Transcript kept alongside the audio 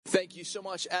Thank you so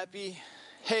much, Epi.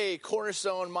 Hey,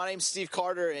 Cornerstone, my name's Steve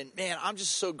Carter, and man, I'm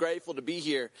just so grateful to be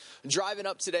here. Driving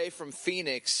up today from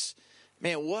Phoenix,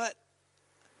 man, what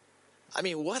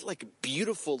like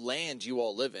beautiful land you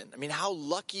all live in. I mean, how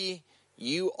lucky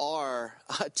you are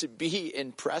to be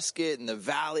in Prescott and the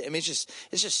Valley. I mean, it's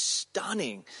just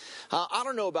stunning. I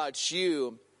don't know about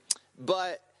you,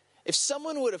 but if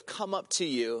someone would have come up to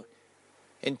you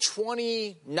in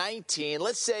 2019,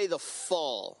 let's say the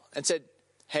fall, and said,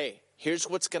 hey, here's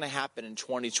what's going to happen in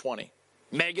 2020.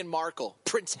 Meghan Markle,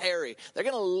 Prince Harry, they're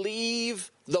going to leave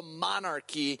the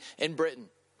monarchy in Britain.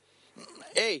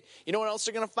 Hey, you know what else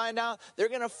they're going to find out? They're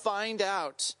going to find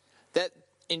out that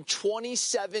in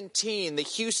 2017, the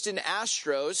Houston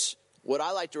Astros, what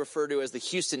I like to refer to as the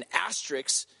Houston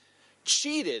Asterix,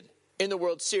 cheated in the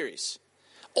World Series.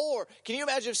 Or can you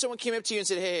imagine if someone came up to you and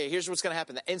said, hey, here's what's going to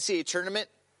happen. The NCAA tournament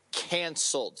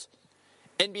canceled.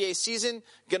 NBA season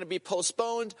going to be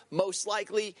postponed, most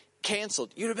likely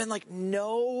canceled. You'd have been like,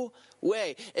 no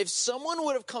way. If someone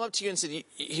would have come up to you and said,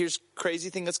 here's crazy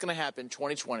thing that's going to happen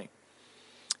 2020.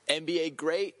 NBA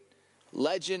great,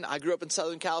 legend. I grew up in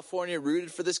Southern California,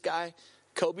 rooted for this guy,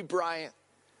 Kobe Bryant,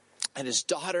 and his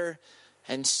daughter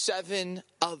and 7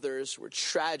 others were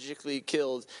tragically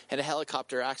killed in a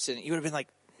helicopter accident. You would have been like,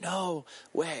 no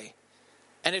way.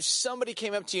 And if somebody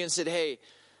came up to you and said, hey,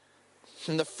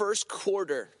 in the first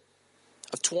quarter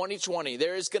of 2020,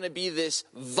 there is going to be this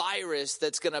virus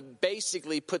that's going to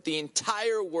basically put the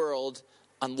entire world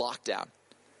on lockdown.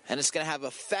 And it's going to have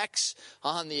effects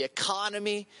on the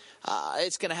economy.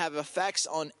 It's going to have effects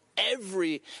on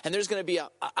and there's going to be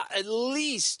at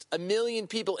least 1 million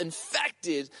people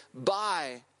infected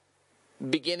by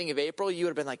beginning of April. You would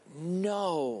have been like,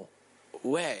 no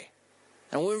way.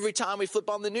 And every time we flip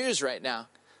on the news right now,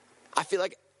 I feel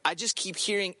like I just keep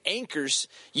hearing anchors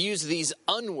use these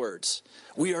unwords.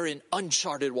 We are in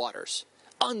uncharted waters,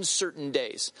 uncertain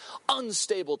days,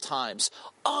 unstable times,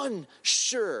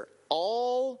 unsure,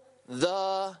 all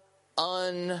the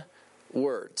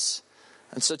unwords.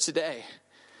 And so today,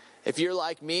 if you're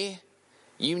like me,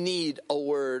 you need a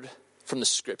word from the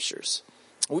scriptures.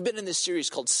 We've been in this series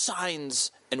called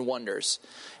Signs and Wonders.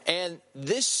 And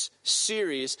this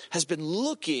series has been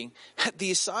looking at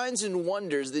the signs and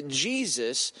wonders that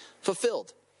Jesus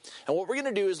fulfilled. And what we're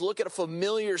going to do is look at a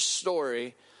familiar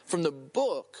story from the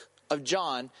book of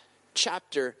John,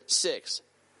 chapter 6.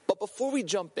 But before we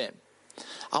jump in,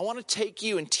 I want to take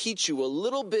you and teach you a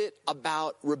little bit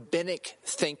about rabbinic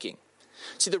thinking.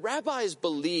 See, the rabbis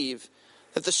believe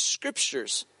that the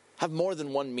scriptures have more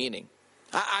than one meaning.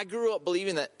 I grew up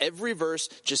believing that every verse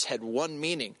just had one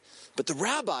meaning. But the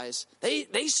rabbis,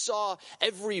 they saw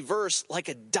every verse like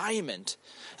a diamond.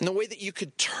 And the way that you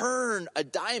could turn a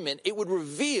diamond, it would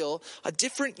reveal a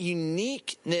different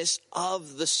uniqueness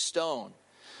of the stone.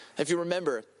 If you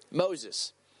remember,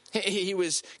 Moses, he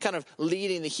was kind of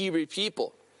leading the Hebrew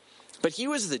people. But he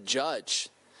was the judge.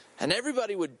 And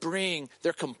everybody would bring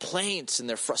their complaints and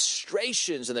their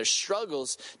frustrations and their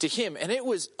struggles to him. And it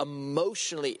was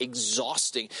emotionally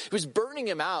exhausting. It was burning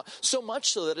him out so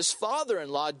much so that his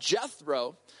father-in-law,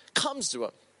 Jethro, comes to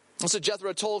him. And so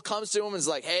Jethro comes to him and is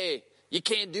like, hey, you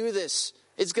can't do this.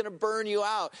 It's going to burn you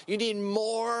out. You need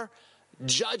more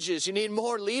judges. You need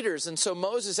more leaders. And so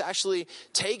Moses actually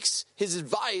takes his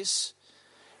advice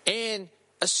and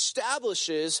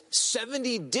establishes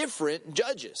 70 different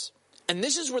judges. And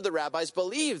this is where the rabbis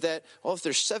believe that, well, if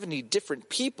there's 70 different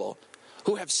people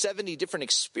who have 70 different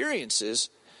experiences,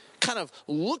 kind of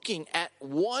looking at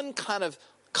one kind of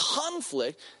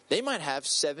conflict, they might have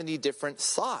 70 different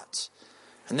thoughts.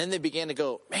 And then they began to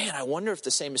go, man, I wonder if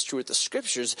the same is true with the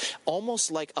scriptures.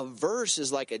 Almost like a verse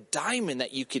is like a diamond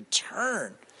that you could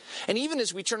turn. And even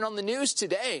as we turn on the news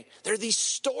today, there are these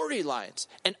storylines.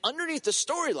 And underneath the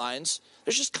storylines,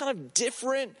 there's just kind of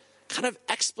different kind of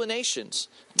explanations,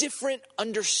 different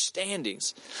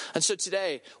understandings. And so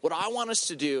today, what I want us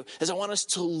to do is I want us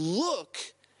to look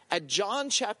at John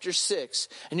chapter 6,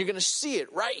 and you're going to see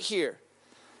it right here.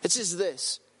 It says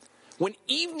this: when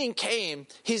evening came,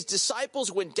 his disciples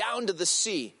went down to the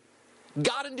sea,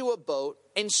 got into a boat,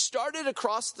 and started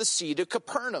across the sea to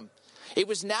Capernaum. It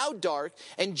was now dark,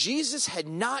 and Jesus had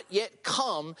not yet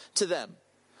come to them.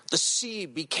 The sea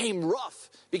became rough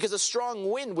because a strong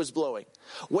wind was blowing.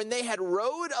 When they had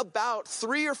rowed about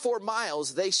 3 or 4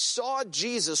 miles, they saw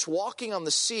Jesus walking on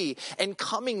the sea and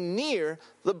coming near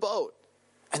the boat.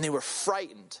 And they were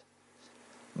frightened.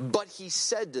 But he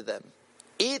said to them,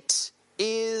 "It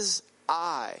is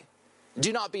I.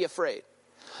 Do not be afraid."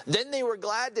 Then they were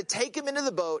glad to take him into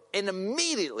the boat, and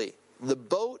immediately the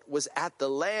boat was at the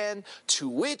land to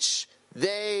which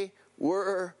they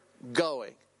were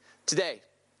going. Today,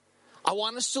 I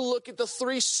want us to look at the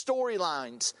 3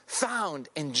 storylines found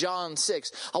in John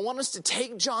 6. I want us to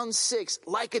take John 6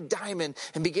 like a diamond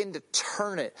and begin to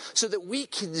turn it so that we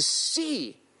can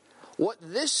see what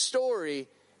this story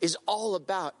is all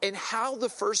about and how the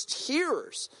first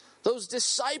hearers, those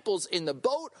disciples in the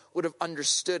boat, would have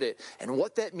understood it and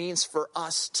what that means for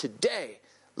us today,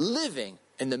 living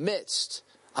in the midst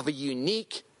of a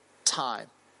unique time.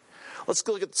 Let's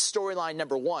go look at storyline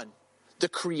number 1, the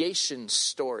creation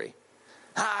story.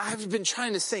 I've been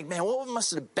trying to think, man, what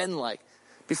must it have been like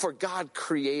before God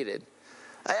created?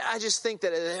 I just think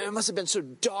that it must have been so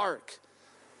dark,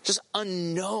 just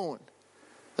unknown.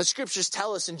 The scriptures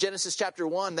tell us in Genesis chapter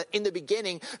 1 that in the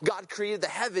beginning, God created the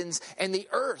heavens and the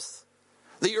earth.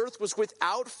 The earth was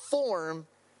without form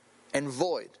and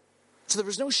void. So there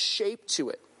was no shape to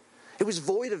it. It was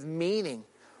void of meaning,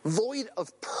 void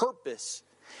of purpose.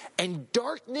 And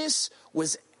darkness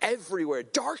was everywhere.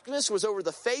 Darkness was over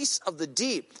the face of the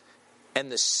deep.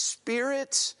 And the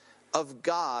Spirit of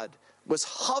God was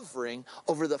hovering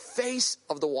over the face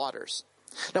of the waters.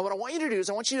 Now what I want you to do is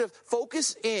I want you to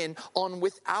focus in on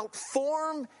without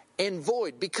form and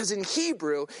void. Because in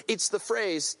Hebrew, it's the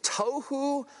phrase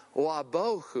tohu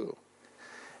wabohu.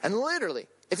 And literally,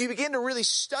 if you begin to really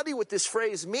study what this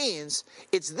phrase means,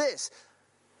 it's this: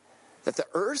 that the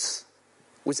earth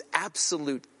was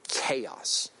absolute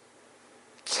chaos.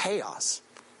 Chaos.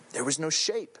 There was no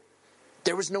shape.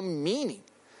 There was no meaning.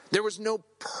 There was no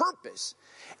purpose.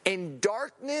 And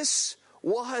darkness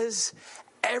was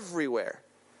everywhere.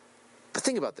 But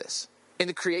think about this. In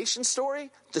the creation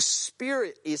story, the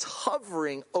Spirit is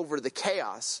hovering over the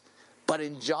chaos. But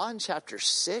in John chapter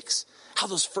 6, how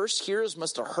those first hearers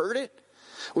must have heard it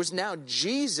was now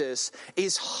Jesus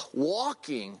is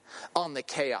walking on the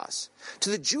chaos. To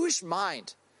the Jewish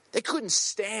mind, they couldn't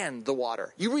stand the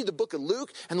water. You read the book of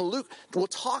Luke, and Luke will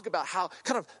talk about how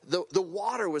kind of the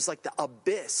water was like the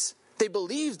abyss. They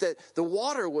believed that the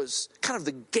water was kind of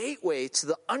the gateway to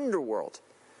the underworld.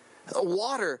 The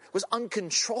water was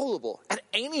uncontrollable. At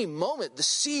any moment, the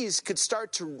seas could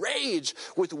start to rage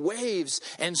with waves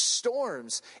and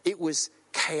storms. It was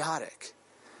chaotic.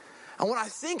 And when I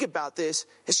think about this,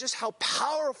 it's just how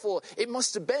powerful it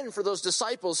must have been for those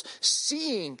disciples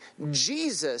seeing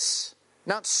Jesus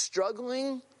not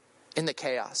struggling in the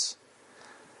chaos.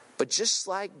 But just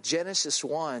like Genesis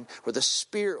 1, where the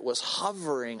Spirit was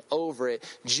hovering over it,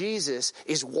 Jesus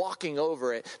is walking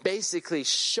over it, basically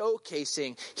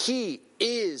showcasing He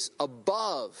is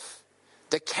above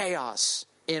the chaos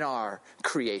in our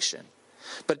creation.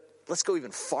 But let's go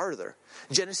even farther.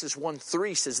 Genesis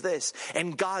 1:3 says this: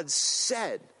 and God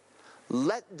said,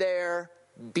 let there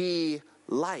be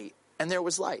light. And there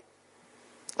was light.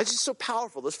 It's just so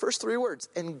powerful, those first 3 words.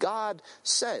 And God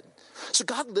said. So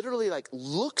God literally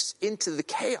looks into the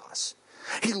chaos.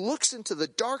 He looks into the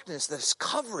darkness that is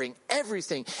covering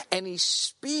everything. And He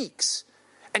speaks.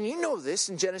 And you know this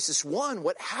in Genesis 1,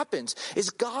 what happens is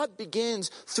God begins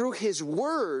through His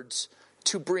words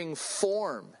to bring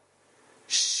form,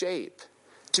 shape,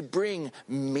 to bring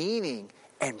meaning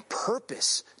and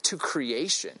purpose to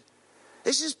creation.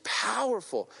 This is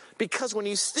powerful because when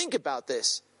you think about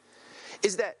this,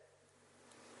 is that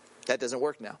doesn't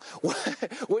work now.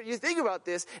 What you think about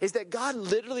this is that God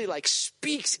literally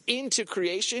speaks into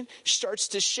creation, starts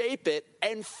to shape it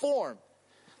and form.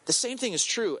 The same thing is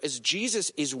true as Jesus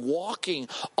is walking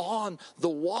on the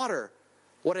water.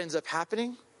 What ends up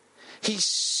happening? He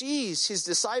sees His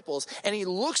disciples and He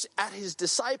looks at His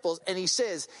disciples and He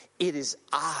says, it is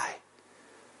I.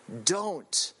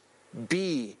 Don't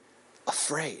be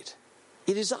afraid.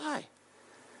 It is I.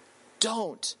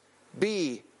 Don't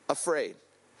be afraid.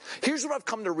 Here's what I've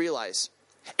come to realize,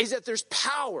 is that there's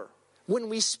power when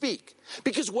we speak.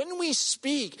 Because when we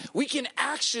speak, we can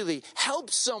actually help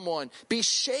someone be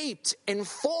shaped and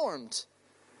formed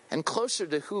and closer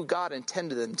to who God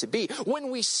intended them to be. When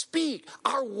we speak,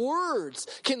 our words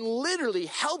can literally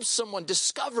help someone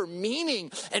discover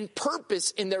meaning and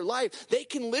purpose in their life. They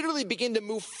can literally begin to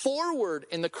move forward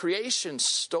in the creation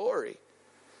story.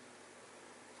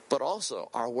 But also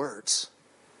our words.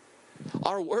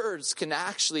 Our words can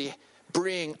actually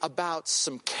bring about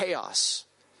some chaos.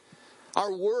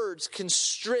 Our words can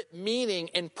strip meaning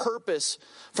and purpose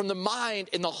from the mind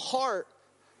and the heart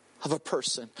of a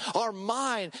person. Our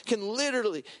mind can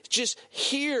literally just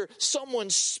hear someone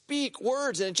speak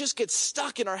words and it just gets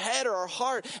stuck in our head or our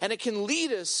heart, and it can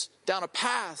lead us down a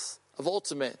path of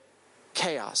ultimate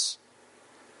chaos.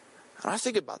 And I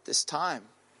think about this time.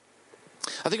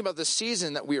 I think about the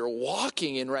season that we are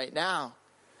walking in right now.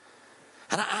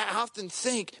 And I often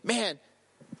think, man,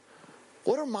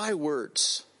 what are my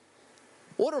words?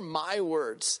 What are my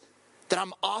words that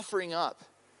I'm offering up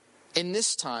in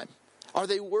this time? Are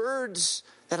they words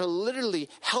that are literally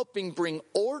helping bring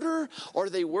order, or are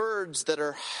they words that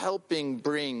are helping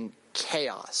bring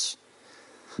chaos?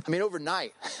 I mean,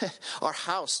 overnight, our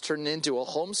house turned into a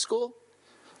homeschool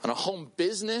and a home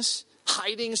business,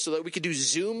 hiding so that we could do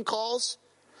Zoom calls.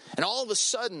 And all of a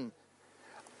sudden,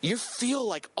 you feel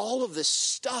like all of this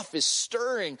stuff is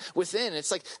stirring within. It's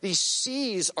like these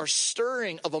seas are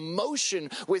stirring of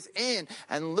emotion within.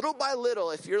 And little by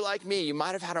little, if you're like me, you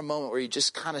might have had a moment where you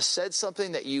just kind of said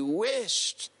something that you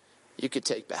wished you could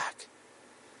take back.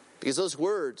 Because those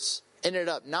words ended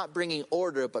up not bringing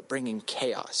order, but bringing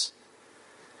chaos.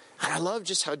 And I love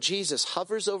just how Jesus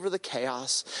hovers over the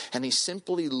chaos and he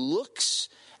simply looks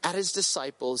at his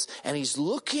disciples and he's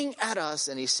looking at us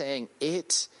and he's saying,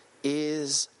 "It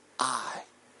is I.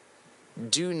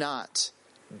 Do not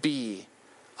be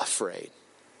afraid."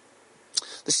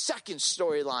 The second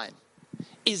storyline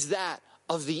is that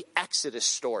of the Exodus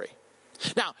story.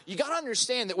 Now, you got to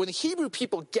understand that when the Hebrew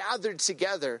people gathered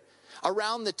together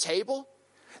around the table,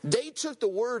 they took the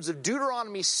words of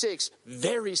Deuteronomy 6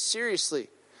 very seriously,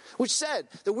 which said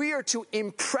that we are to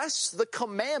impress the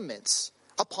commandments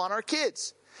upon our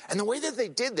kids. And the way that they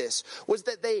did this was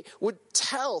that they would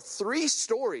tell 3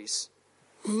 stories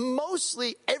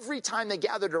mostly every time they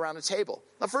gathered around a table.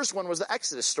 The first one was the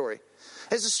Exodus story.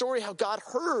 It's a story how God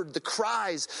heard the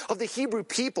cries of the Hebrew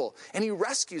people and he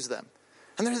rescues them.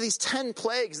 And there are these 10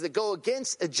 plagues that go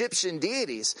against Egyptian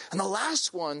deities. And the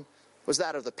last one was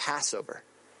that of the Passover.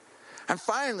 And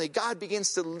finally, God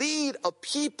begins to lead a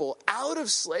people out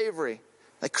of slavery.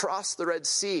 They cross the Red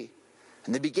Sea.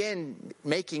 And they begin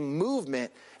making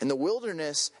movement in the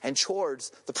wilderness and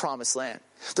towards the promised land.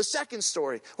 The second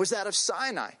story was that of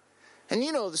Sinai. And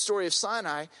you know the story of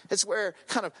Sinai. It's where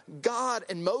kind of God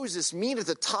and Moses meet at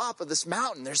the top of this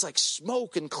mountain. There's like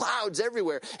smoke and clouds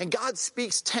everywhere. And God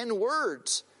speaks 10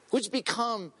 words, which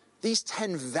become these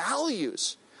 10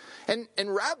 values. And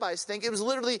rabbis think it was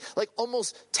literally like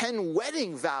almost 10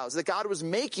 wedding vows that God was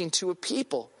making to a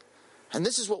people. And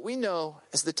this is what we know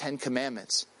as the 10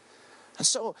 Commandments. And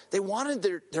so they wanted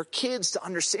their kids to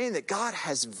understand that God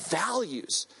has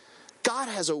values. God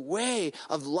has a way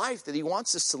of life that he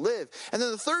wants us to live. And then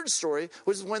the third story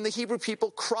was when the Hebrew people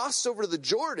crossed over the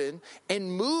Jordan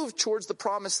and moved towards the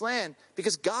promised land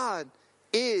because God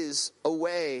is a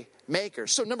way maker.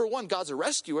 So number 1, God's a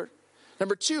rescuer.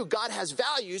 Number 2, God has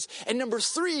values. And number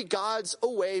 3, God's a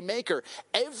way maker.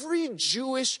 Every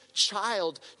Jewish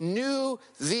child knew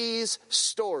these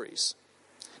stories.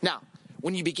 Now,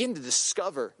 when you begin to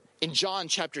discover in John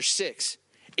chapter 6,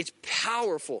 it's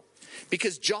powerful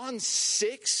because John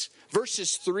 6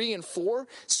 verses 3 and 4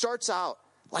 starts out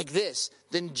like this.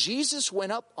 Then Jesus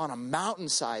went up on a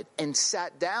mountainside and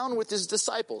sat down with his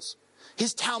disciples,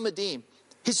 his Talmudim,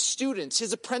 his students,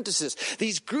 his apprentices,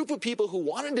 these group of people who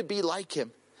wanted to be like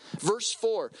him. Verse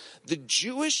 4, the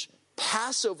Jewish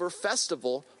Passover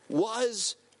festival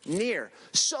was near.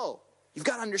 So, you've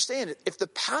got to understand it. If the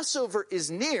Passover is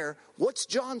near, what's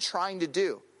John trying to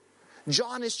do?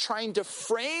 John is trying to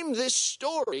frame this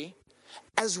story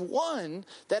as one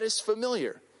that is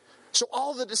familiar. So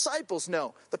all the disciples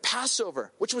know the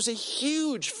Passover, which was a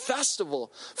huge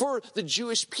festival for the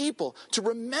Jewish people to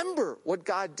remember what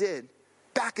God did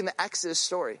back in the Exodus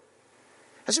story.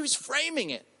 And so he's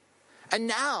framing it. And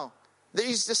now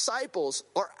these disciples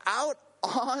are out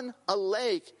on a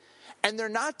lake and they're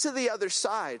not to the other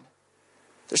side.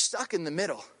 They're stuck in the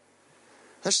middle.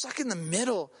 They're stuck in the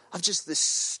middle of just this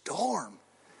storm.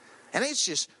 And it's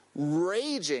just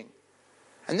raging.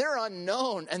 And they're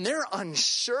unknown and they're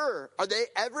unsure. Are they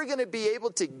ever going to be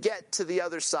able to get to the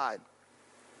other side?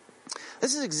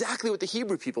 This is exactly what the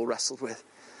Hebrew people wrestled with.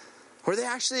 Were they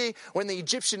actually, when the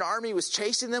Egyptian army was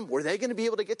chasing them, were they going to be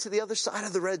able to get to the other side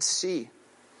of the Red Sea?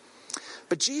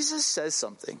 But Jesus says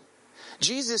something.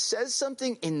 Jesus says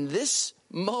something in this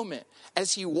moment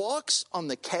as he walks on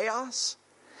the chaos,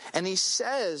 and he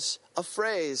says a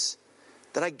phrase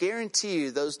that I guarantee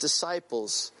you those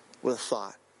disciples would have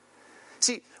thought.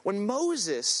 See, when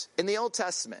Moses in the Old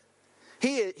Testament,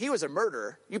 he was a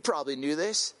murderer. You probably knew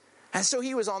this. And so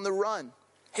he was on the run.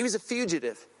 He was a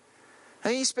fugitive.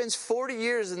 And he spends 40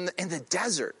 years in the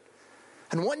desert.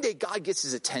 And one day God gets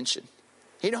his attention.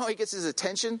 You know how he gets his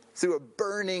attention? Through a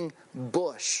burning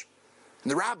bush.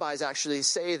 And the rabbis actually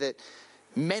say that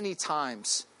many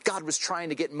times God was trying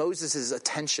to get Moses'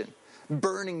 attention.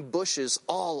 Burning bushes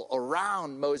all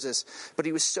around Moses. But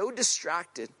he was so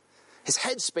distracted. His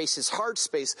headspace, his heart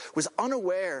space was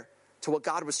unaware to what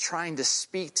God was trying to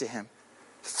speak to him.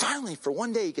 Finally, for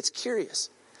one day, he gets curious.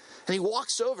 And he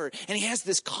walks over and he has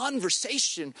this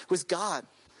conversation with God.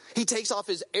 He takes off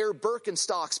his Air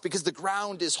Birkenstocks because the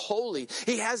ground is holy.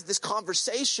 He has this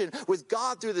conversation with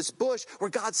God through this bush where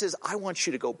God says, I want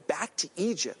you to go back to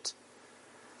Egypt.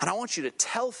 And I want you to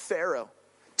tell Pharaoh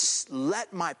to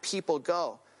let my people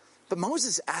go. But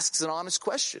Moses asks an honest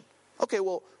question. Okay,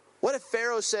 well, what if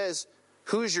Pharaoh says,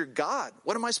 who's your God?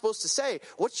 What am I supposed to say?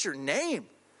 What's your name?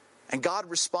 And God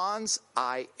responds,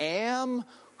 I am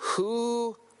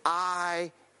who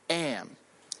I am.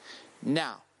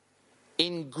 Now,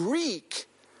 in Greek,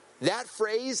 that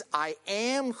phrase, I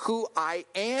am who I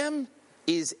am,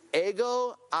 is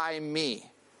ego eimi.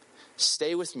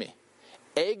 Stay with me.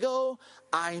 Ego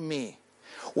eimi.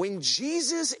 When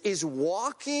Jesus is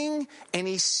walking and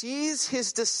he sees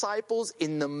his disciples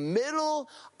in the middle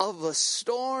of a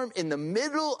storm, in the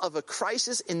middle of a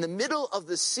crisis, in the middle of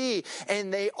the sea,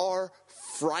 and they are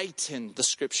frightened, the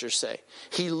scriptures say.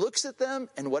 He looks at them,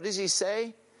 and what does he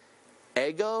say?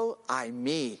 Ego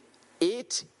eimi.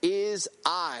 It is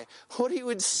I. What he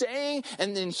was saying,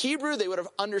 and in Hebrew they would have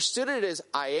understood it as,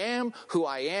 I am who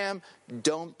I am.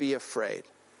 Don't be afraid.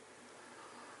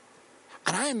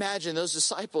 And I imagine those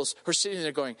disciples who are sitting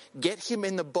there going, get him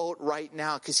in the boat right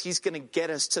now because he's going to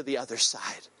get us to the other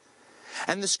side.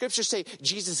 And the scriptures say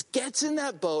Jesus gets in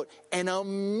that boat and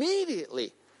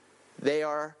immediately they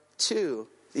are to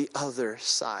the other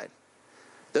side.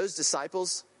 Those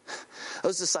disciples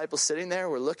sitting there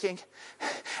were looking,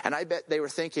 and I bet they were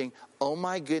thinking, oh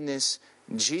my goodness,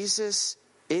 Jesus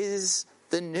is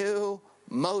the new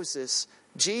Moses.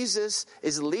 Jesus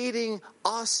is leading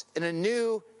us in a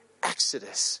new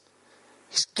Exodus.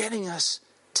 He's getting us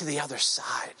to the other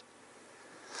side.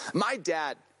 My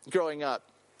dad, growing up,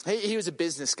 he was a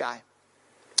business guy.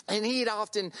 And he'd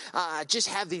often just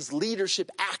have these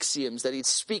leadership axioms that he'd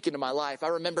speak into my life. I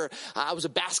remember I was a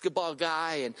basketball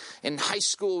guy, and in high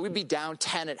school, we'd be down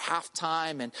 10 at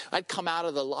halftime, and I'd come out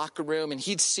of the locker room, and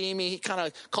he'd see me. He'd kind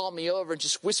of call me over and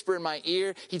just whisper in my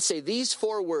ear. He'd say these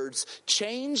 4 words: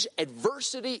 change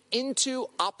adversity into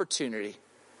opportunity.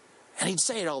 And he'd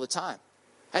say it all the time.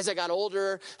 As I got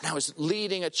older and I was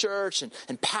leading a church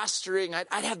and pastoring,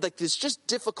 I'd have like this just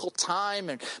difficult time,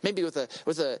 and maybe with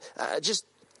a just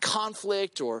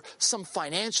conflict or some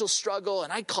financial struggle,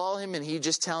 and I'd call him and he'd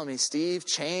just tell me, Steve,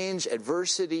 change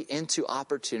adversity into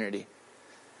opportunity.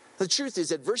 The truth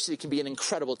is, adversity can be an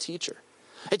incredible teacher.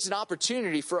 It's an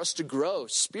opportunity for us to grow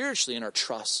spiritually in our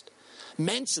trust,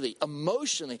 mentally,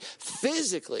 emotionally,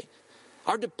 physically.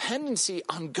 Our dependency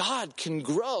on God can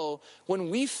grow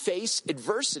when we face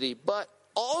adversity, but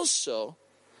also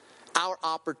our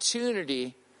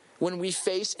opportunity when we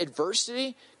face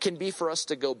adversity can be for us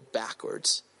to go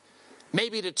backwards.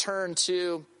 Maybe to turn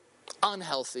to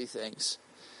unhealthy things.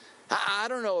 I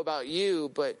don't know about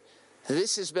you, but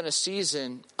this has been a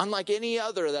season unlike any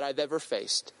other that I've ever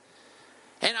faced.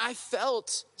 And I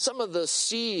felt some of the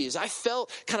seas. I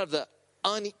felt kind of the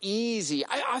uneasy.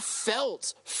 I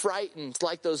felt frightened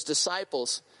like those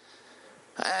disciples.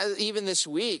 Even this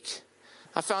week,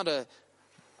 I found a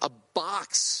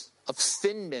box of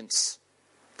Thin Mints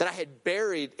that I had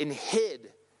buried and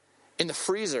hid in the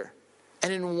freezer.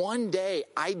 And in one day,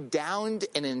 I downed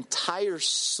an entire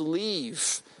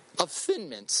sleeve of Thin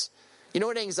Mints. You know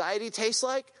what anxiety tastes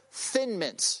like? Thin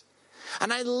Mints.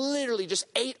 And I literally just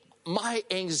ate my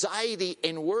anxiety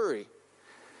and worry.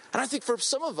 And I think for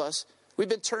some of us, we've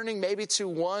been turning maybe to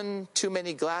one too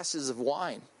many glasses of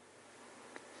wine.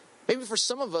 Maybe for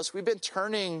some of us, we've been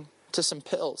turning to some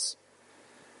pills.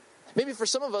 Maybe for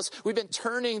some of us, we've been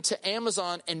turning to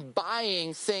Amazon and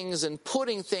buying things and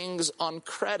putting things on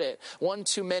credit, one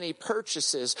too many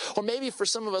purchases. Or maybe for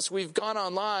some of us, we've gone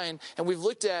online and we've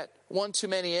looked at one too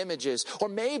many images. Or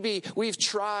maybe we've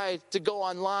tried to go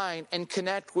online and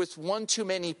connect with one too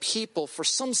many people for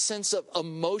some sense of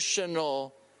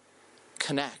emotional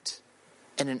connect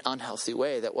in an unhealthy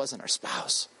way that wasn't our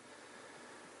spouse.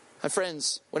 My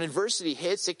friends, when adversity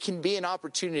hits, it can be an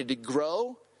opportunity to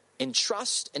grow in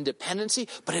trust and dependency,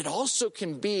 but it also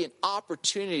can be an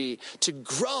opportunity to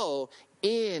grow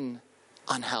in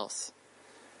unhealth.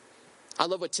 I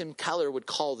love what Tim Keller would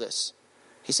call this.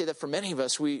 He said that for many of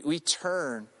us, we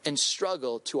turn and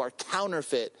struggle to our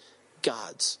counterfeit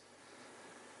gods.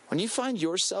 When you find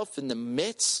yourself in the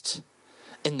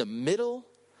middle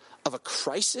of a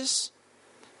crisis,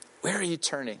 where are you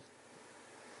turning?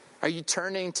 Are you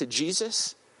turning to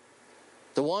Jesus,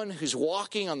 the one who's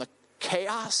walking on the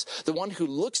chaos, the one who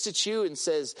looks at you and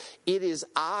says, it is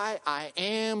I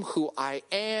am who I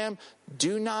am,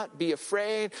 do not be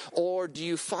afraid? Or do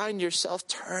you find yourself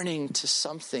turning to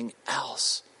something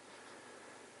else?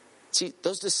 See,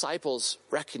 those disciples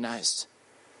recognized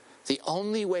the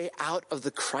only way out of the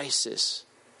crisis,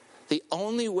 the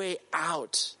only way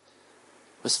out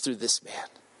was through this man.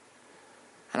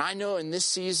 And I know in this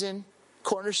season,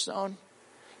 Cornerstone,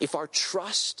 if our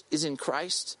trust is in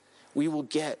Christ, we will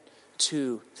get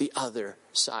to the other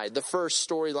side. The first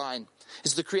storyline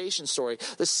is the creation story.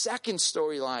 The second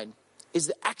storyline is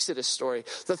the Exodus story.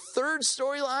 The third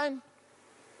storyline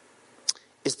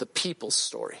is the people's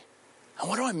story. And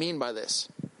what do I mean by this?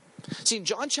 See, in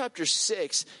John chapter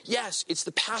 6, yes, it's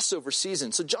the Passover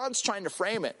season. So John's trying to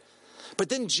frame it. But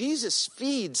then Jesus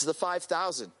feeds the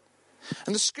 5,000.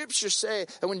 And the scriptures say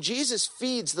that when Jesus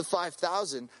feeds the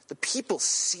 5,000, the people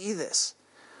see this.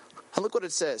 And look what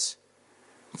it says.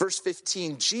 Verse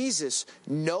 15, Jesus,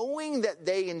 knowing that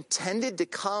they intended to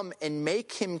come and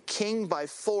make him king by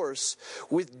force,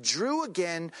 withdrew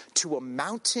again to a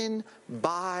mountain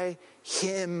by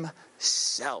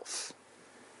himself.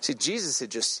 See, Jesus had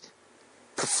just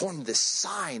performed this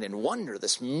sign and wonder,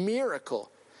 this miracle.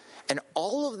 And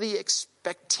all of the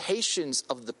expectations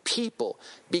of the people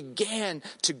began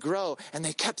to grow. And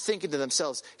they kept thinking to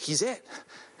themselves, he's it.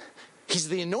 He's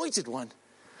the anointed one.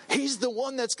 He's the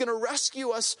one that's going to rescue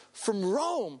us from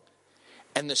Rome.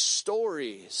 And the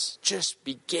stories just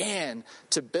began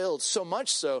to build, so much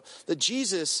so that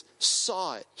Jesus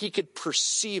saw it. He could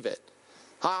perceive it.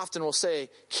 I often will say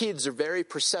kids are very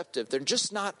perceptive. They're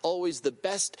just not always the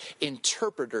best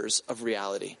interpreters of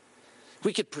reality.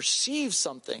 We could perceive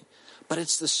something, but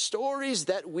it's the stories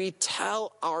that we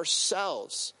tell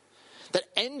ourselves that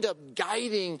end up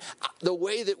guiding the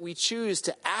way that we choose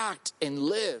to act and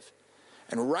live.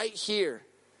 And right here,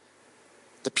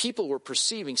 the people were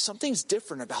perceiving something's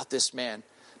different about this man.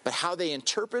 But how they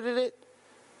interpreted it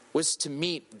was to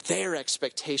meet their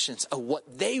expectations of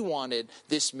what they wanted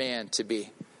this man to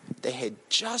be. They had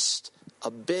just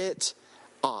a bit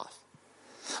off.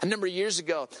 A number of years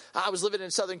ago, I was living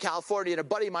in Southern California, and a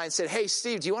buddy of mine said, "Hey,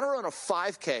 Steve, do you want to run a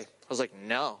 5K? I was like,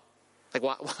 no. Like,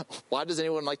 why does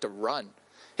anyone like to run?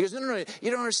 He goes, no,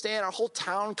 you don't understand. Our whole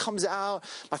town comes out.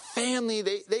 My family,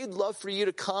 they'd love for you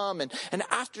to come. And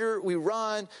after we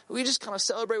run, we just kind of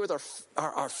celebrate with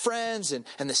our friends and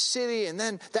the city. And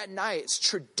then that night, it's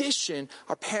tradition,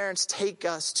 our parents take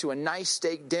us to a nice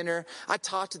steak dinner. I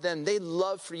talked to them. They'd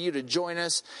love for you to join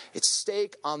us. It's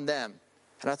steak on them."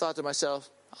 And I thought to myself,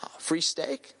 free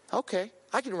steak? Okay,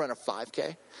 I can run a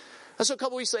 5K. And so a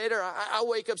couple weeks later, I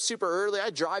wake up super early. I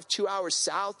drive 2 hours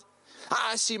south.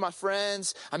 I see my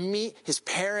friends. I meet his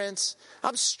parents.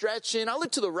 I'm stretching. I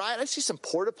look to the right. I see some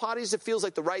porta potties. It feels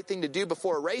like the right thing to do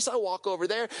before a race. I walk over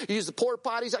there, use the porta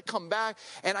potties. I come back,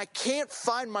 and I can't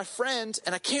find my friend,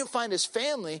 and I can't find his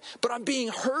family, but I'm being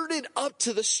herded up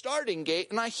to the starting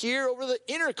gate, and I hear over the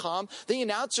intercom the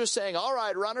announcer saying, "All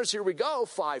right, runners, here we go.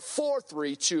 5, 4,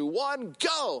 3, 2, 1,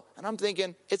 go." And I'm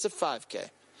thinking, it's a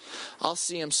 5K. I'll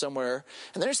see him somewhere.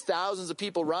 And there's thousands of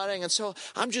people running, and so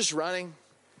I'm just running.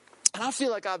 And I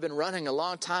feel like I've been running a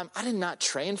long time. I did not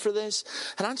train for this.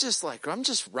 And I'm just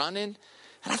running.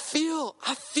 And I feel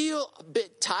a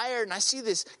bit tired. And I see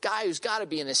this guy who's got to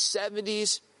be in his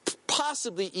 70s,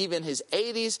 possibly even his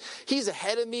 80s. He's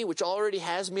ahead of me, which already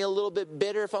has me a little bit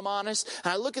bitter, if I'm honest.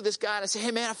 And I look at this guy and I say,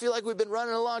 "Hey, man, I feel like we've been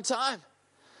running a long time.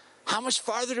 How much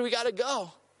farther do we got to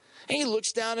go?" And he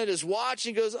looks down at his watch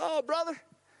and goes, "Oh, brother,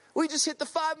 we just hit the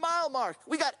 5-mile mark.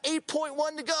 We got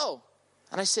 8.1 to go."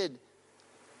 And I said,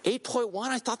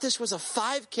 8.1? I thought this was a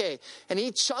 5K. And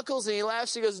he chuckles and he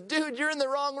laughs. He goes, "Dude, you're in the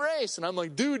wrong race." And I'm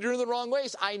like, "Dude, you're in the wrong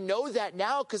race. I know that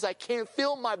now because I can't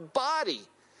feel my body."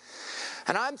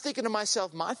 And I'm thinking to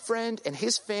myself, my friend and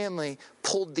his family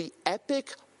pulled the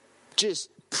epic just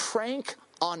prank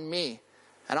on me.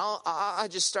 And I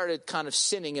just started kind of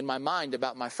sinning in my mind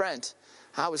about my friend.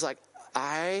 I was like,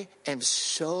 I am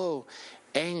so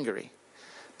angry.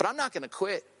 But I'm not going to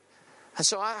quit. And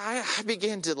so I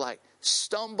began to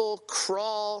stumble,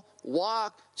 crawl,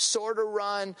 walk, sort of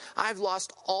run. I've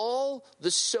lost all the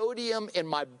sodium in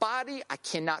my body. I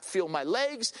cannot feel my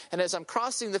legs. And as I'm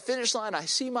crossing the finish line, I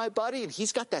see my buddy, and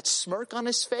he's got that smirk on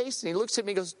his face. And he looks at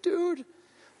me and goes, "Dude,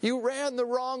 you ran the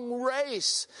wrong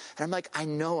race." And I'm like, I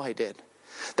know I did.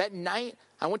 That night,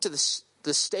 I went to the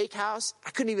steakhouse. I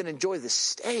couldn't even enjoy the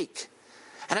steak.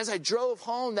 And as I drove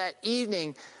home that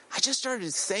evening, I just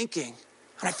started thinking.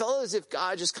 And I felt as if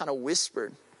God just kind of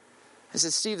whispered. I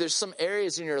said, "Steve, there's some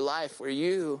areas in your life where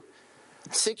you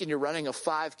are thinking you're running a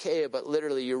 5K, but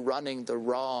literally you're running the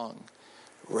wrong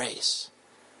race."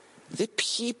 The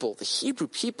Hebrew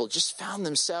people just found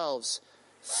themselves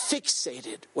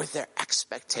fixated with their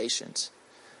expectations.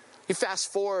 You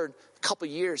fast forward a couple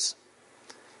years,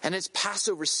 and it's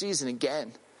Passover season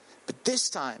again. But this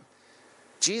time,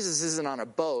 Jesus isn't on a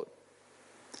boat.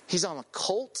 He's on a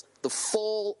colt, the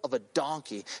foal of a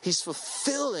donkey. He's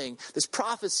fulfilling this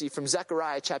prophecy from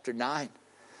Zechariah chapter 9.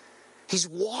 He's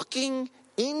walking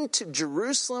into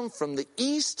Jerusalem from the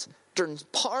eastern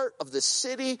part of the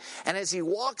city. And as he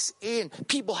walks in,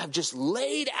 people have just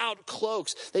laid out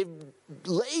cloaks. They've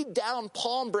laid down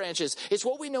palm branches. It's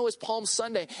what we know as Palm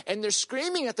Sunday. And they're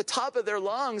screaming at the top of their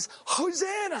lungs,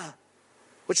 Hosanna,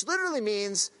 which literally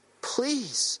means,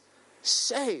 please,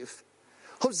 save.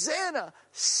 Hosanna,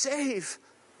 save,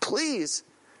 please.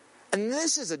 And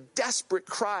this is a desperate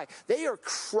cry. They are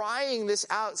crying this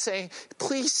out, saying,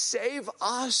 please save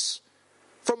us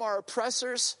from our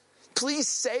oppressors. Please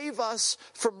save us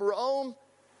from Rome.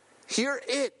 Hear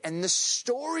it. And the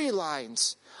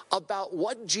storylines about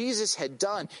what Jesus had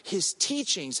done, his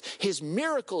teachings, his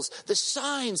miracles, the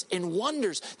signs and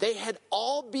wonders, they had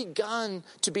all begun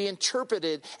to be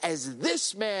interpreted as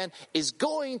this man is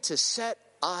going to set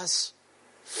us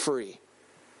free.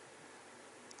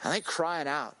 And they crying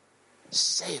out,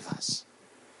 save us.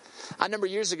 A number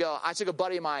of years ago, I took a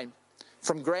buddy of mine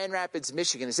from Grand Rapids,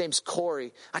 Michigan. His name's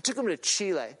Corey. I took him to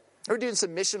Chile. We were doing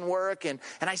some mission work, and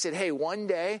I said, hey, one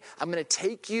day I'm going to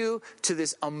take you to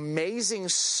this amazing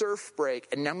surf break,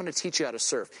 and I'm going to teach you how to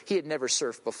surf. He had never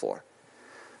surfed before.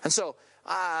 And so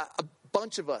a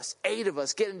bunch of us, 8 of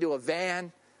us, get into a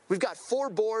van. We've got 4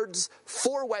 boards,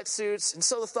 4 wetsuits, and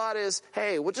so the thought is,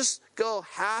 hey, we'll just go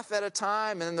half at a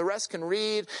time, and then the rest can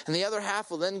read, and the other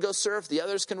half will then go surf, the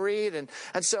others can read. And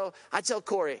so I tell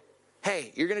Corey,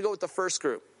 hey, you're going to go with the first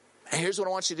group, and here's what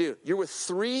I want you to do. You're with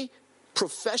 3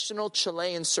 professional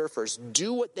Chilean surfers.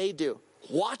 Do what they do.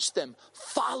 Watch them.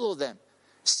 Follow them.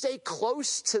 Stay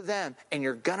close to them, and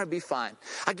you're going to be fine.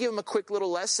 I give him a quick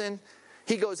little lesson.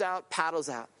 He goes out, paddles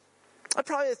out.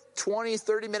 Probably 20,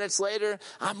 30 minutes later,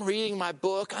 I'm reading my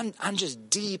book. I'm just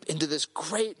deep into this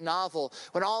great novel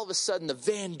when all of a sudden the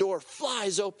van door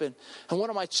flies open. And one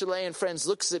of my Chilean friends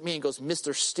looks at me and goes,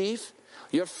 Mr. Steve,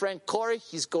 your friend Corey,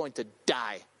 he's going to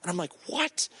die. And I'm like,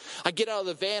 what? I get out of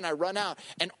the van, I run out,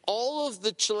 and all of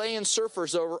the Chilean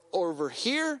surfers are over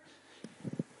here,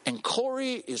 and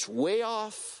Corey is way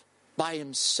off by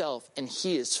himself, and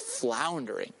he is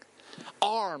floundering.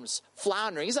 Arms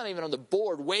floundering. He's not even on the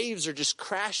board. Waves are just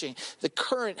crashing. The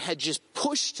current had just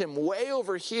pushed him way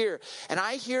over here, and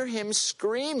I hear him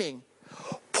screaming,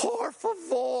 por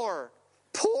favor,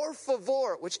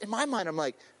 which in my mind I'm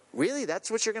like, really?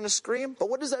 That's what you're going to scream? But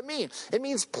what does that mean? It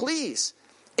means please.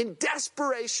 In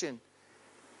desperation,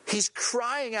 he's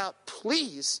crying out,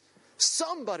 please,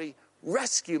 somebody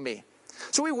rescue me.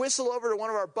 So we whistle over to one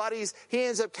of our buddies. He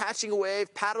ends up catching a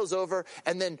wave, paddles over,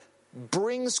 and then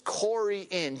brings Corey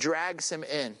in, drags him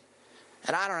in.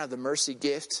 And I don't have the mercy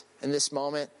gift in this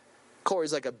moment.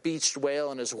 Corey's like a beached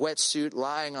whale in his wetsuit,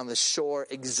 lying on the shore,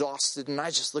 exhausted. And I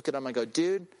just look at him and go,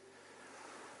 dude,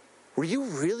 were you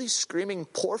really screaming,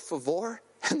 por favor?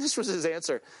 And this was his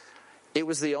answer. It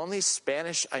was the only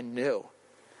Spanish I knew.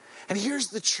 And here's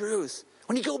the truth.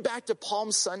 When you go back to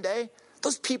Palm Sunday,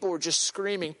 those people were just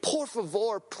screaming, por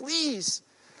favor, please,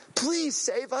 please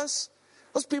save us.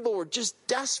 Those people were just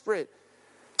desperate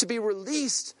to be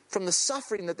released from the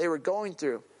suffering that they were going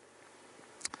through.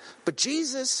 But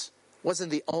Jesus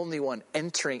wasn't the only one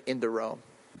entering into Rome.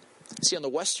 See, on the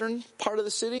western part of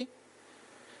the city,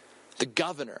 the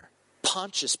governor,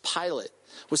 Pontius Pilate,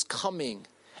 was coming.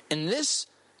 And this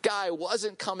guy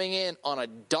wasn't coming in on a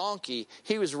donkey.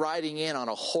 He was riding in on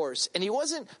a horse. And he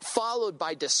wasn't followed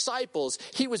by disciples.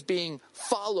 He was being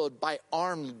followed by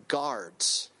armed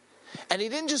guards. And he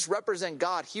didn't just represent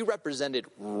God. He represented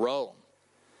Rome.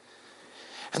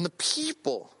 And the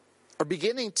people are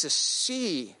beginning to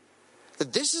see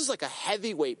that this is like a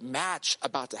heavyweight match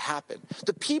about to happen.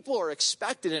 The people are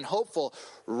expectant and hopeful.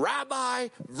 Rabbi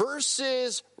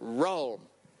versus Rome.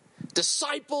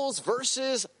 Disciples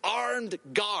versus armed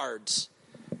guards.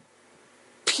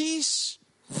 Peace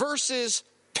versus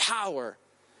power.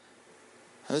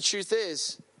 And the truth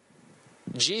is,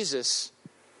 Jesus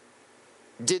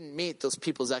didn't meet those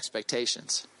people's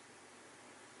expectations.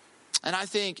 And I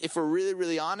think if we're really,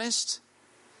 really honest,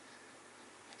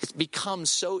 it's become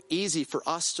so easy for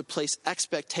us to place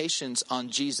expectations on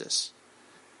Jesus.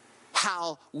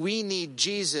 How we need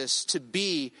Jesus to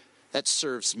be that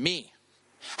serves me.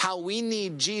 How we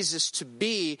need Jesus to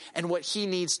be and what he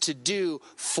needs to do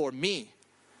for me.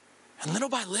 And little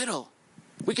by little,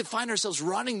 we could find ourselves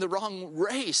running the wrong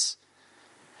race.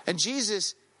 And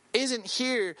Jesus isn't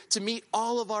here to meet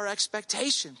all of our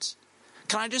expectations.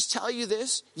 Can I just tell you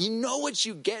this? You know what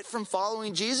you get from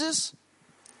following Jesus?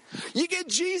 You get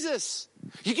Jesus.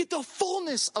 You get the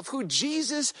fullness of who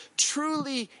Jesus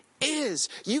truly is.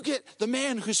 You get the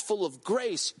man who's full of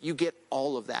grace. You get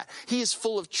all of that. He is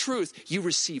full of truth. You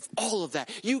receive all of that.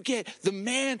 You get the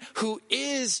man who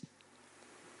is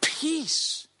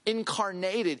peace.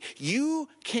 incarnated. You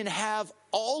can have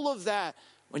all of that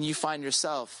when you find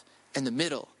yourself in the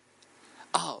middle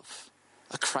of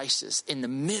a crisis, in the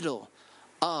middle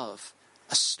of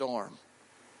a storm.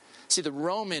 See, the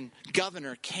Roman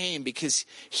governor came because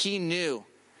he knew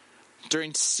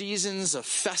during seasons of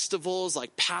festivals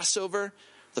like Passover,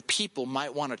 the people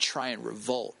might want to try and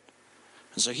revolt.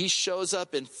 And so he shows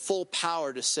up in full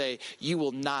power to say, you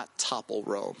will not topple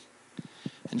Rome.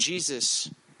 And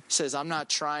Jesus says, I'm not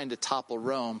trying to topple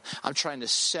Rome. I'm trying to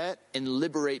set and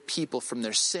liberate people from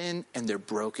their sin and their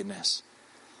brokenness.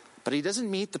 But he doesn't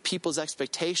meet the people's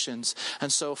expectations.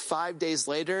 And so 5 days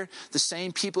later, the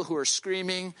same people who are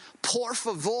screaming, por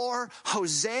favor,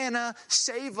 Hosanna,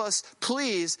 save us,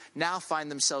 please, now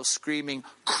find themselves screaming,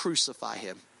 crucify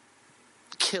him,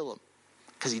 kill him.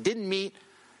 Because he didn't meet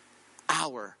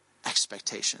our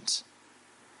expectations.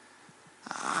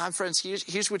 Friends,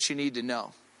 here's what you need to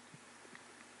know.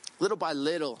 Little by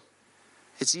little,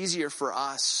 it's easier for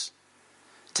us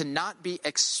to not be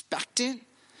expectant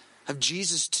of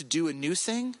Jesus to do a new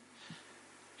thing.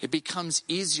 It becomes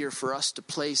easier for us to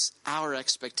place our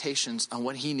expectations on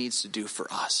what he needs to do for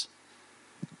us.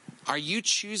 Are you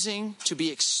choosing to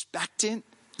be expectant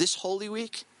this Holy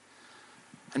Week?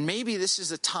 And maybe this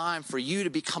is a time for you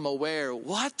to become aware,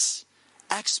 what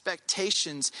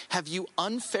expectations have you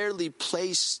unfairly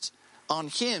placed on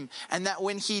him? And that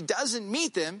when he doesn't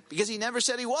meet them, because he never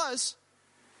said he was,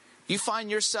 you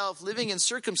find yourself living in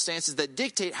circumstances that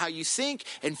dictate how you think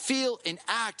and feel and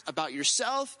act about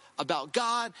yourself, about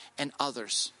God, and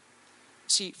others.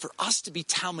 See, for us to be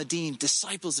Talmudim,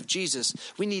 disciples of Jesus,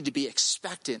 we need to be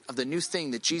expectant of the new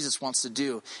thing that Jesus wants to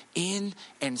do in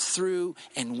and through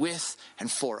and with and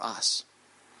for us.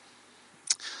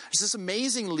 There's this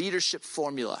amazing leadership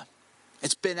formula.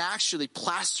 It's been actually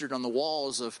plastered on the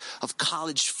walls of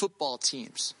college football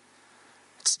teams.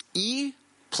 It's E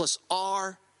plus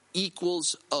R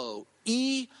equals O.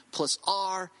 E plus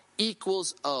R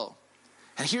equals O.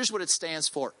 And here's what it stands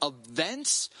for.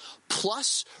 Events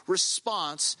plus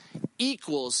response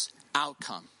equals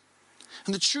outcome.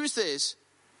 And the truth is,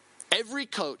 every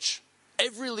coach,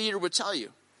 every leader would tell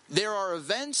you, there are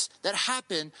events that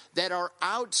happen that are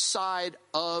outside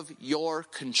of your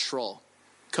control.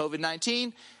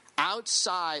 COVID-19,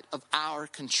 outside of our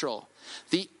control.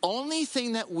 The only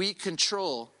thing that we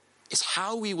control is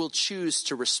how we will choose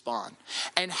to respond.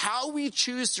 And how we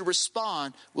choose to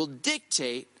respond will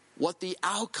dictate what the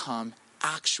outcome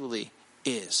actually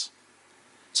is.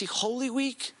 See, Holy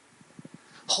Week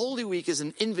is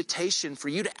an invitation for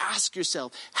you to ask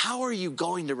yourself, how are you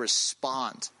going to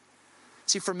respond?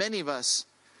 See, for many of us,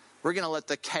 we're going to let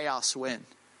the chaos win.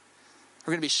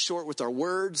 We're going to be short with our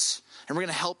words, and we're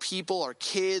going to help people, our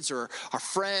kids or our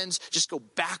friends, just go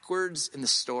backwards in the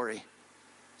story.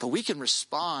 But we can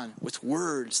respond with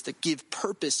words that give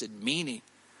purpose and meaning.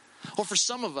 Or for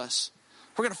some of us,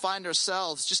 we're going to find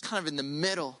ourselves just kind of in the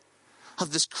middle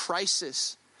of this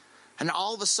crisis. And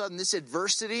all of a sudden, this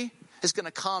adversity is going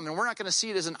to come. And we're not going to see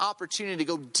it as an opportunity to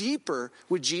go deeper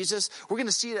with Jesus. We're going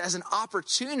to see it as an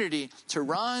opportunity to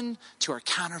run to our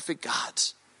counterfeit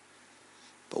gods.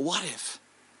 But what if?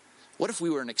 What if we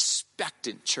were an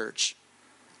expectant church?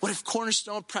 What if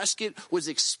Cornerstone Prescott was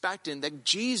expectant that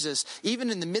Jesus, even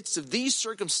in the midst of these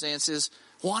circumstances,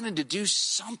 wanted to do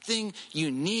something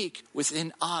unique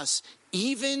within us,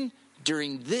 even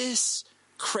during this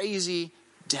crazy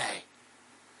day?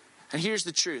 And here's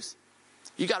the truth.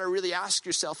 You got to really ask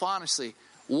yourself honestly,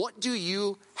 what do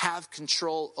you have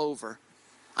control over?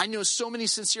 I know so many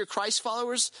sincere Christ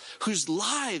followers whose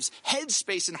lives,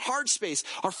 headspace, and heart space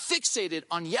are fixated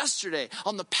on yesterday,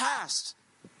 on the past.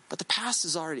 But the past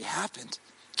has already happened.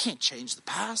 You can't change the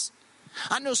past.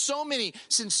 I know so many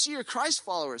sincere Christ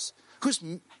followers whose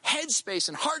headspace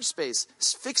and heart space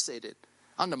is fixated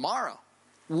on tomorrow.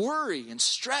 Worry and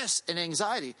stress and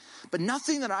anxiety. But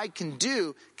nothing that I can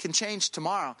do can change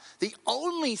tomorrow. The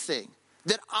only thing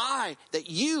that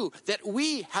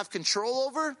we have control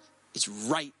over is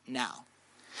right now.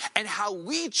 And how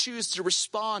we choose to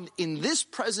respond in this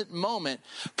present moment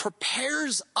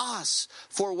prepares us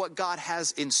for what God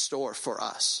has in store for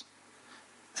us.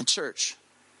 And church,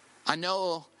 I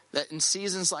know that in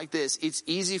seasons like this, it's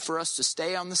easy for us to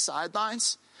stay on the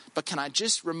sidelines. But can I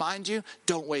just remind you,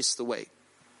 don't waste the wait.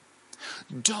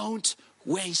 Don't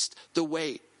waste the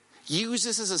wait. Use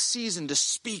this as a season to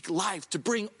speak life, to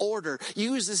bring order.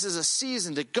 Use this as a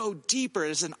season to go deeper,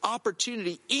 as an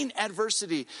opportunity in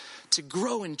adversity to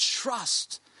grow in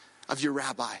trust of your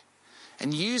rabbi.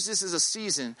 And use this as a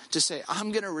season to say,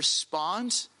 I'm going to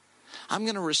respond. I'm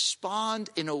going to respond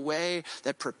in a way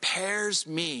that prepares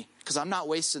me because I'm not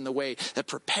wasting the wait, that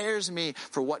prepares me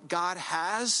for what God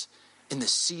has in the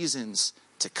seasons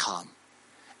to come.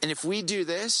 And if we do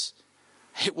this,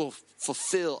 it will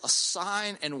fulfill a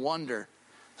sign and wonder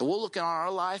that we'll look at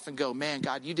our life and go, man,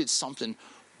 God, you did something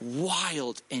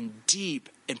wild and deep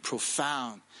and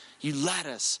profound. You led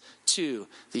us to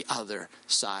the other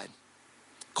side.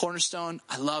 Cornerstone,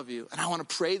 I love you. And I want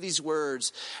to pray these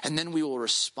words, and then we will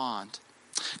respond.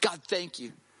 God, thank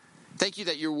you. Thank you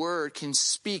that your word can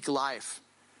speak life.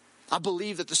 I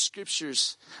believe that the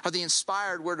scriptures are the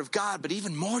inspired word of God, but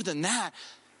even more than that,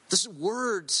 these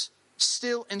words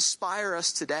still inspire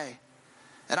us today.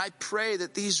 And I pray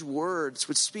that these words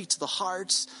would speak to the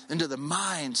hearts and to the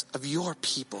minds of your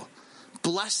people.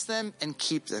 Bless them and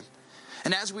keep them.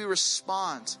 And as we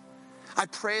respond, I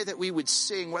pray that we would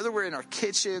sing, whether we're in our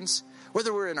kitchens,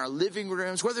 whether we're in our living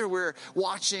rooms, whether we're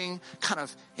watching kind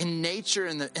of in nature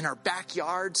in our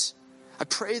backyards. I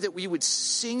pray that we would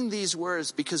sing these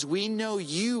words because we know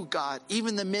you, God, even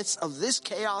in the midst of this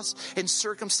chaos and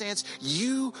circumstance,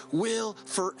 you will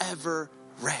forever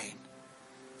reign.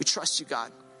 We trust you,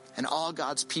 God. And all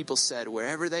God's people said,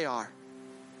 wherever they are,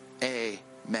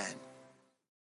 amen.